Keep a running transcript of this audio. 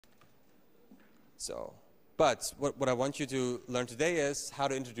So, but what I want you to learn today is how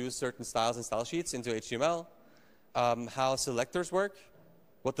to introduce certain styles and style sheets into HTML, how selectors work,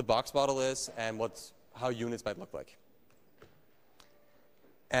 what the box model is, and how units might look like.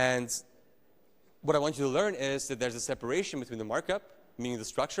 And what I want you to learn is that there's a separation between the markup, meaning the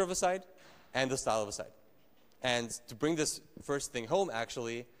structure of a site, and the style of a site. And to bring this first thing home,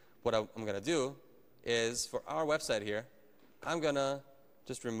 actually, what I'm going to do is, for our website here, I'm going to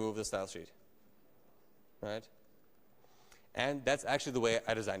just remove the style sheet. Right? And that's actually the way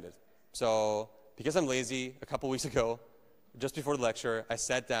I designed it. So because I'm lazy, a couple weeks ago, just before the lecture, I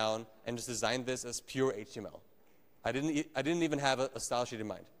sat down and just designed this as pure HTML. I didn't even have a style sheet in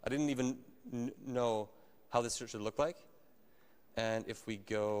mind. I didn't even know how this should look like. And if we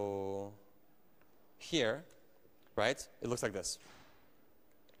go here, right, it looks like this,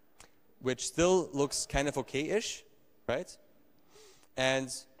 which still looks kind of okay-ish, right? And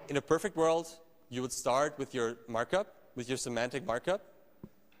in a perfect world, you would start with your markup, with your semantic markup.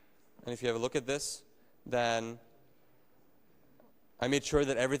 And if you have a look at this, then I made sure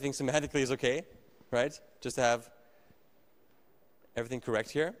that everything semantically is okay, right? Just to have everything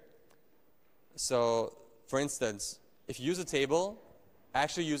correct here. So, for instance, if you use a table,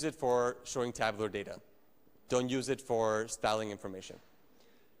 actually use it for showing tabular data. Don't use it for styling information,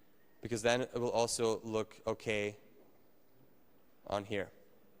 because then it will also look okay on here.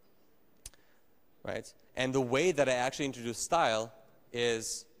 Right? And the way that I actually introduce style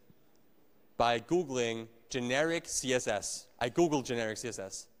is by Googling generic CSS. I Googled generic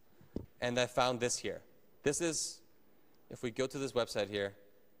CSS, and I found this here. This is, if we go to this website here,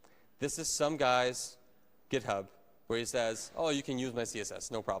 this is some guy's GitHub where he says, oh, you can use my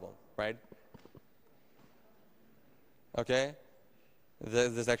CSS, no problem, right? Okay?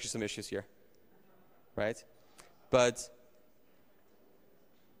 There's actually some issues here, right?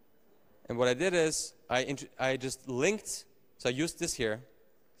 And what I did is I just linked, so I used this here.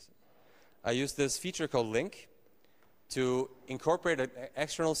 I used this feature called link to incorporate an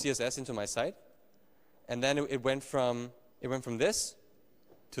external CSS into my site, and then it went from this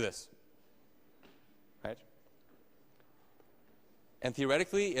to this, right? And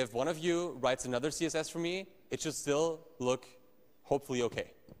theoretically, if one of you writes another CSS for me, it should still look hopefully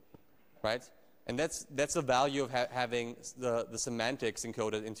okay, right? And that's the value of having the semantics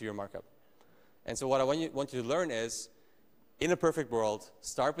encoded into your markup. And so what I want you to learn is, in a perfect world,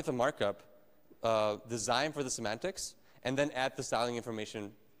 start with a markup, design for the semantics, and then add the styling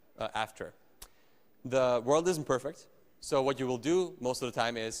information after. The world isn't perfect, so what you will do most of the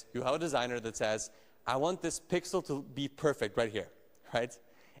time is you have a designer that says, I want this pixel to be perfect right here, right?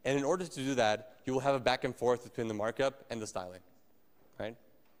 And in order to do that, you will have a back and forth between the markup and the styling, right?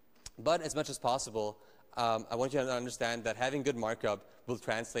 But as much as possible, I want you to understand that having good markup will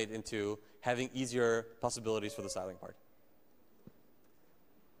translate into having easier possibilities for the styling part.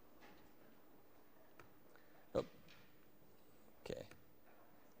 Oh. Okay.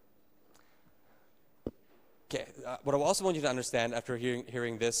 Okay. What I also want you to understand after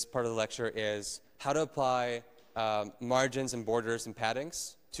hearing this part of the lecture is how to apply margins and borders and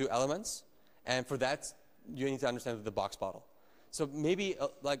paddings to elements. And for that, you need to understand the box model. So maybe,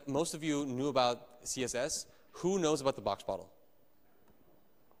 like most of you knew about CSS, who knows about the box model?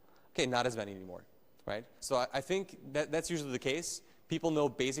 Okay, not as many anymore, right? So I think that's usually the case. People know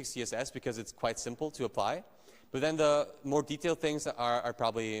basic CSS because it's quite simple to apply. But then the more detailed things are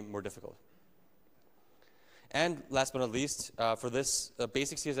probably more difficult. And last but not least, for this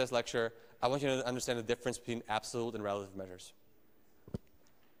basic CSS lecture, I want you to understand the difference between absolute and relative measures.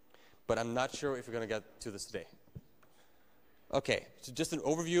 But I'm not sure if we're going to get to this today. Okay, so just an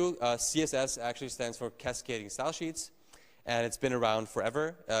overview. CSS actually stands for Cascading Style Sheets, and it's been around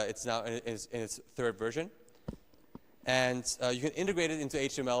forever. It's now in its third version. And you can integrate it into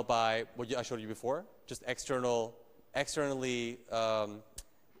HTML by what I showed you before, just externally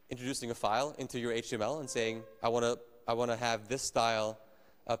introducing a file into your HTML and saying, I want to have this style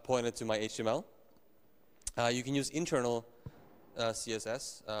pointed to my HTML. You can use internal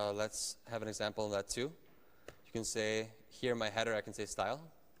CSS. Let's have an example of that too. You can say, here in my header, I can say style.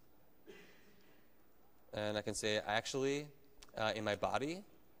 And I can say, actually, in my body,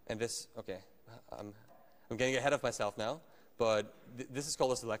 and this, okay, I'm getting ahead of myself now, but this is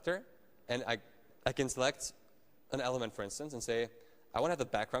called a selector. And I can select an element, for instance, and say, I want to have the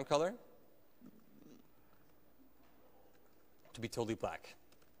background color to be totally black.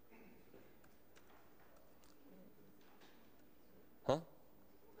 Huh?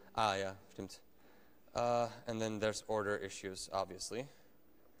 Ah, yeah, stimmt. And then there's order issues, obviously.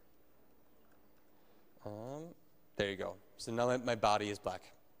 There you go. So now my body is black.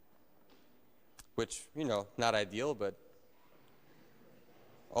 which, you know, not ideal, but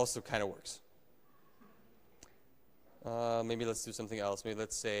also kind of works. Maybe let's do something else. Maybe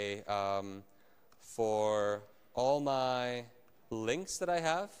let's say for all my links that I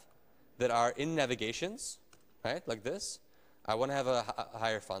have that are in navigations, right, like this, I want to have a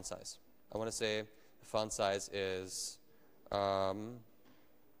higher font size. I want to say the font size is,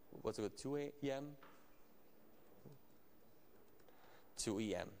 what's it, 2 EM? 2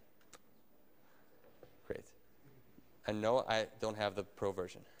 EM. Great. And no, I don't have the pro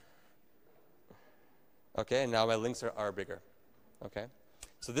version. Okay, and now my links are bigger. Okay,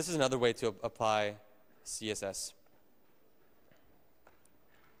 so this is another way to apply CSS.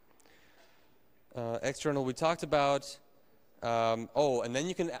 External we talked about. Oh, and then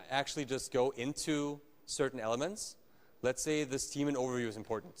you can actually just go into certain elements. Let's say this theme and overview is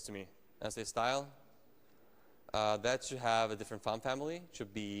important to me. I say style. That should have a different font family. It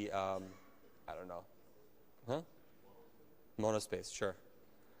should be, I don't know. Huh? Monospace, sure.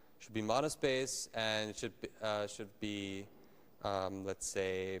 Should be monospace, and it should be let's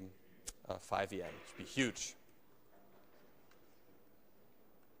say 5 EM. It should be huge.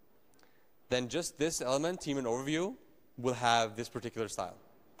 Then just this element, theme and overview, will have this particular style.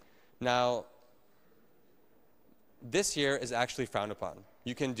 Now, this here is actually frowned upon.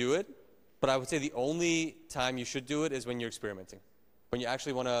 You can do it, but I would say the only time you should do it is when you're experimenting. When you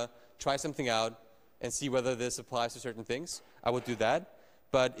actually want to try something out and see whether this applies to certain things, I would do that.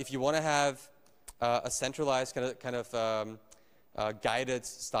 But if you want to have a centralized kind of guided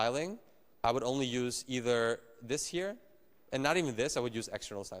styling, I would only use either this here, and not even this. I would use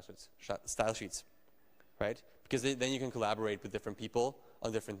external style sheets, right? Because then you can collaborate with different people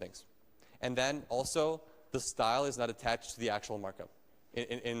on different things. And then also, the style is not attached to the actual markup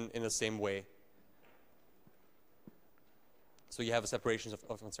in the same way. So you have a separation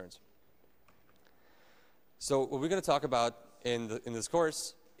of concerns. So what we're going to talk about in this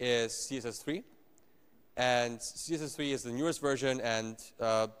course is CSS3. And CSS3 is the newest version, and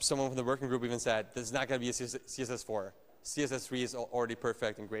someone from the working group even said, this is not going to be a CSS4. CSS3 is already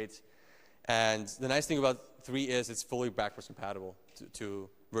perfect and great. And the nice thing about 3 is it's fully backwards compatible to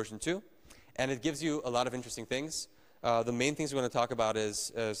version 2. And it gives you a lot of interesting things. The main things we're going to talk about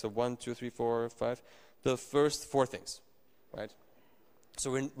is so 1, 2, 3, 4, 5. The first 4 things, right?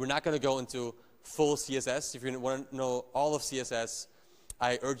 So we're not going to go into full CSS. If you want to know all of CSS,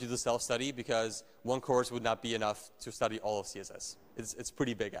 I urge you to self-study, because one course would not be enough to study all of CSS. It's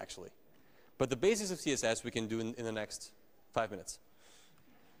pretty big, actually. But the basics of CSS we can do in the next 5 minutes.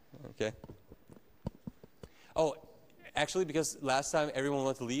 Okay. Oh, actually, because last time everyone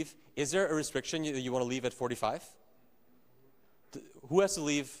wanted to leave, is there a restriction that you want to leave at 45? Who has to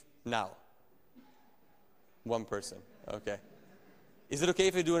leave now? One person. Okay. Is it okay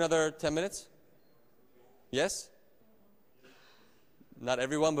if we do another 10 minutes? Yes? Not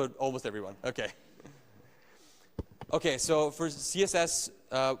everyone, but almost everyone. Okay. Okay, so for CSS,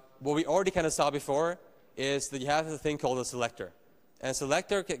 what we already kind of saw before is that you have a thing called a selector. And a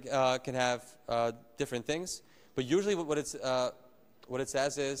selector can have different things, but usually what it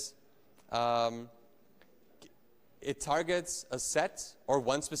says is it targets a set or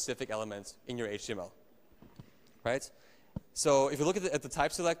one specific element in your HTML, right? So if you look at the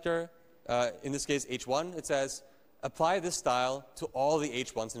type selector, in this case H1, it says apply this style to all the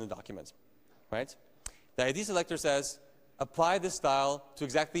H1s in the document, right? The ID selector says apply this style to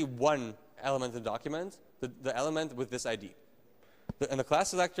exactly one element in the document, the element with this ID. And the class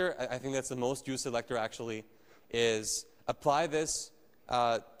selector, I think that's the most used selector actually, is apply this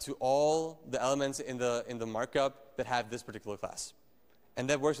to all the elements in the markup that have this particular class. And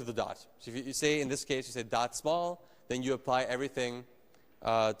that works with the dot. So if you say, in this case, you say dot small, then you apply everything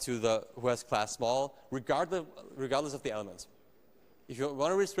to the who has class small, regardless of the element. If you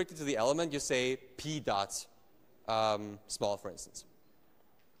want to restrict it to the element, you say p dot small, for instance.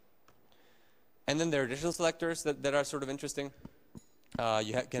 And then there are additional selectors that are sort of interesting.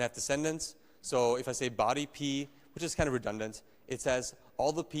 You can have descendants. So if I say body p, which is kind of redundant, it says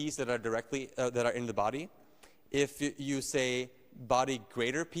all the p's that are directly that are in the body. If you say body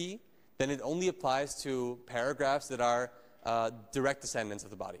greater p, then it only applies to paragraphs that are direct descendants of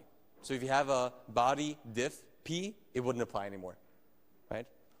the body. So if you have a body diff p, it wouldn't apply anymore, right?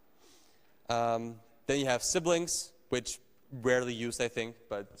 Then you have siblings, which rarely used, I think,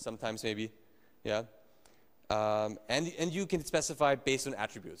 but sometimes maybe, yeah. And you can specify based on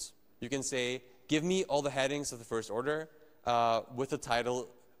attributes. You can say, give me all the headings of the first order with the title,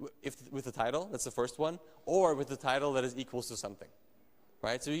 with the title, that's the first one, or with the title that is equals to something,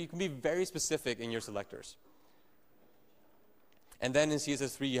 right? So you can be very specific in your selectors. And then in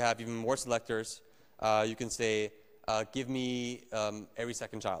CSS3, you have even more selectors. You can say, give me every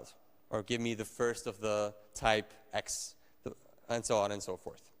second child, or give me the first of the type X, and so on and so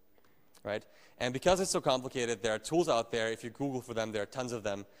forth, right? And because it's so complicated, there are tools out there. If you Google for them, there are tons of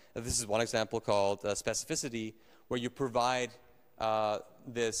them. This is one example called specificity, where you provide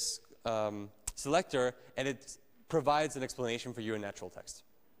this selector, and it provides an explanation for you in natural text.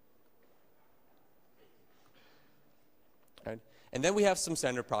 Right? And then we have some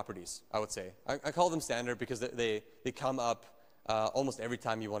standard properties, I would say. I call them standard because they come up almost every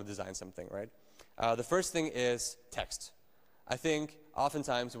time you want to design something, right? The first thing is text. I think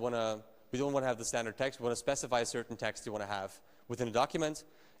oftentimes we don't want to have the standard text. We want to specify a certain text you want to have within a document.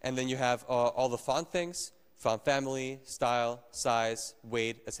 And then you have all the font things, font family, style, size,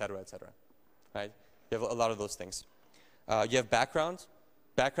 weight, etc., etc. Right? You have a lot of those things. You have background.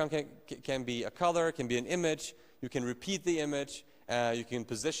 Background can be a color, can be an image. You can repeat the image. You can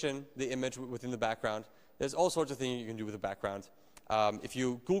position the image within the background. There's all sorts of things you can do with the background. If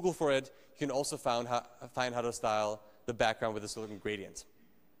you Google for it, you can also find how to style the background with a certain gradient.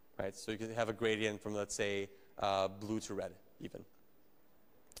 Right? So you can have a gradient from, let's say, blue to red, even.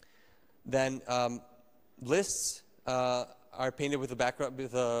 Then lists are painted with the background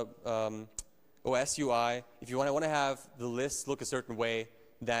with a OS UI. If you want to have the lists look a certain way,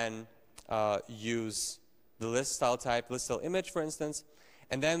 then use the list style type, list style image, for instance.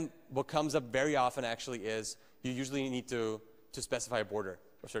 And then what comes up very often actually is you usually need to specify a border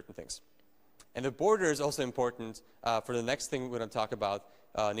for certain things. And the border is also important for the next thing we're going to talk about,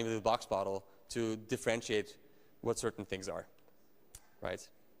 namely the box model, to differentiate what certain things are. Right?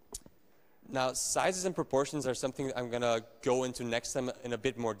 Now, sizes and proportions are something I'm going to go into next time in a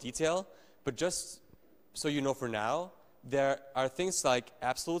bit more detail. But just so you know for now, there are things like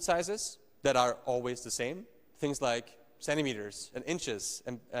absolute sizes that are always the same. Things like centimeters and inches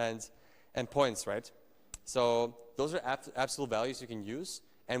and points, right? So those are absolute values you can use.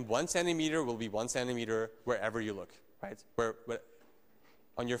 And 1 centimeter will be 1 centimeter wherever you look, right? Where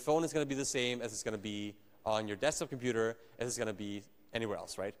on your phone, it's going to be the same as it's going to be on your desktop computer, as it's going to be anywhere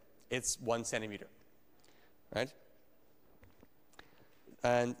else, right? It's 1 centimeter, right?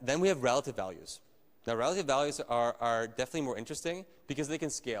 And then we have relative values. Now, relative values are definitely more interesting because they can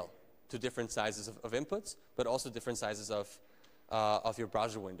scale to different sizes of inputs, but also different sizes of your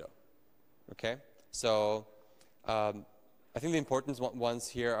browser window. Okay? So I think the important ones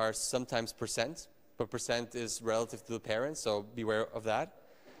here are sometimes percent, but percent is relative to the parent, so beware of that.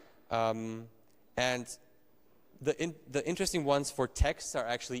 And the interesting ones for text are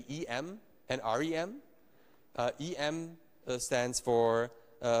actually EM and REM. EM stands for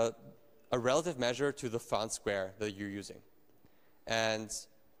a relative measure to the font square that you're using. And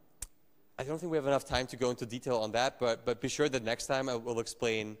I don't think we have enough time to go into detail on that, but be sure that next time I will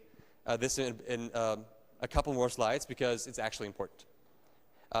explain this in a couple more slides because it's actually important.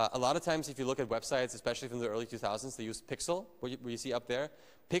 A lot of times if you look at websites, especially from the early 2000s, they use pixel, what you see up there.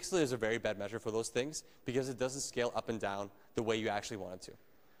 Pixel is a very bad measure for those things because it doesn't scale up and down the way you actually want it to.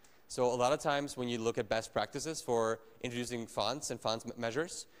 So a lot of times when you look at best practices for introducing fonts and font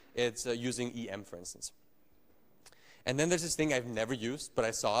measures, it's using EM, for instance. And then there's this thing I've never used, but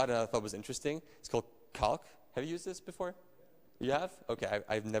I saw it and I thought it was interesting. It's called calc. Have you used this before? You have? Okay,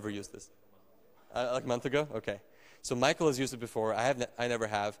 I've never used this. Like a month ago? Okay. So Michael has used it before. I never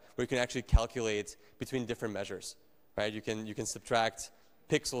have, where you can actually calculate between different measures, right? You can subtract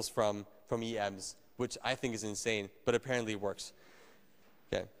pixels from EMs, which I think is insane, but apparently it works.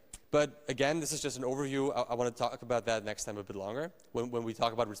 Okay. But again, this is just an overview. I want to talk about that next time a bit longer when we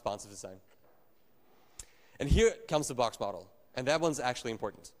talk about responsive design. And here comes the box model. And that one's actually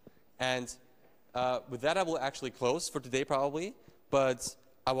important. And with that, I will actually close for today probably. But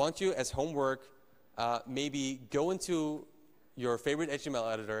I want you, as homework, maybe go into your favorite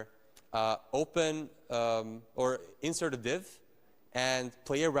HTML editor, open or insert a div, and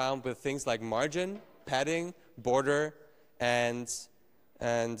play around with things like margin, padding, border, and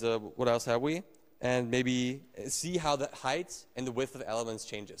what else have we? And maybe see how the height and the width of elements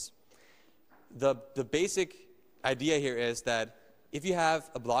changes. The basic idea here is that if you have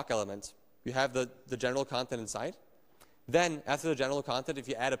a block element, you have the general content inside. Then after the general content, if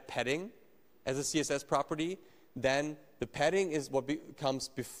you add a padding as a CSS property, then the padding is what comes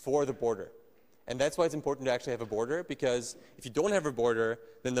before the border. And that's why it's important to actually have a border, because if you don't have a border,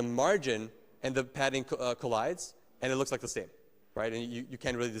 then the margin and the padding collides, and it looks like the same, right? And you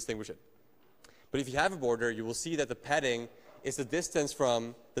can't really distinguish it. But if you have a border, you will see that the padding is the distance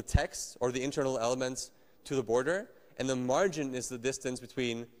from the text or the internal elements to the border, and the margin is the distance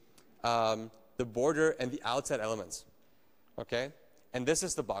between the border and the outside elements. Okay? And this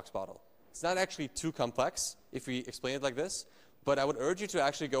is the box model. It's not actually too complex if we explain it like this, but I would urge you to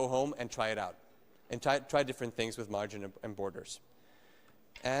actually go home and try it out and try different things with margin and borders.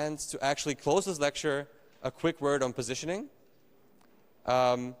 And to actually close this lecture, a quick word on positioning.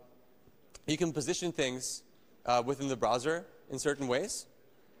 You can position things within the browser in certain ways.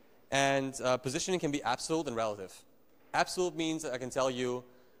 And positioning can be absolute and relative. Absolute means I can tell you,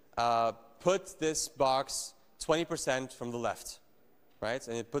 put this box 20% from the left, right?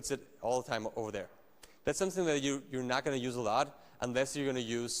 And it puts it all the time over there. That's something that you're not going to use a lot unless you're going to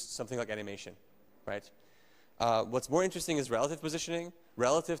use something like animation, right? What's more interesting is relative positioning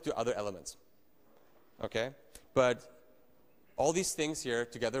relative to other elements, okay? But all these things here,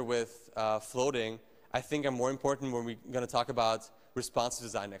 together with floating, I think are more important when we're going to talk about responsive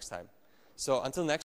design next time. So until next